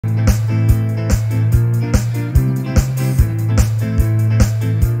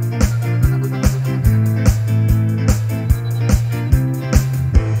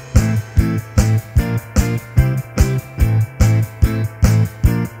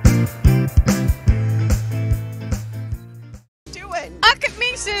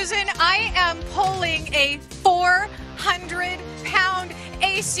Susan, I am pulling a 400-pound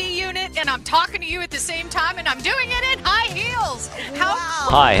AC unit, and I'm talking to you at the same time, and I'm doing it in high heels. Wow.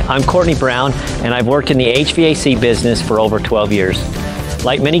 Hi, I'm Courtney Brown, and I've worked in the HVAC business for over 12 years.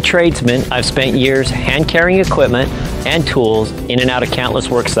 Like many tradesmen, I've spent years hand-carrying equipment and tools in and out of countless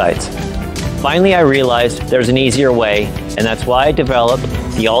work sites. Finally, I realized there's an easier way, and that's why I developed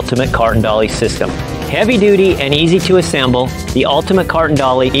the Ultimate Cart and Dolly system. Heavy duty and easy to assemble, the Ultimate Cart and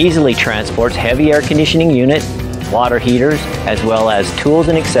Dolly easily transports heavy air conditioning unit, water heaters, as well as tools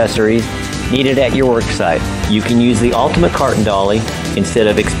and accessories needed at your work site. You can use the Ultimate Cart and Dolly instead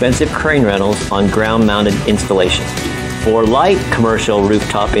of expensive crane rentals on ground-mounted installations. For light commercial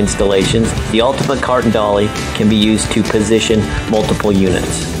rooftop installations, the Ultimate Cart and Dolly can be used to position multiple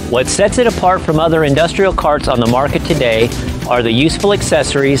units. What sets it apart from other industrial carts on the market today are the useful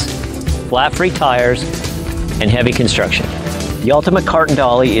accessories, flat-free tires, and heavy construction. The Ultimate Cart and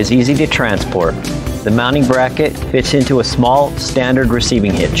Dolly is easy to transport. The mounting bracket fits into a small standard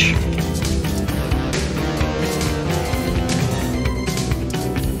receiving hitch.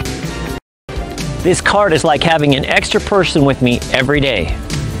 This cart is like having an extra person with me every day.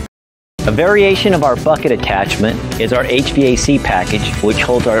 A variation of our bucket attachment is our HVAC package, which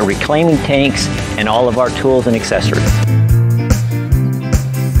holds our reclaiming tanks and all of our tools and accessories.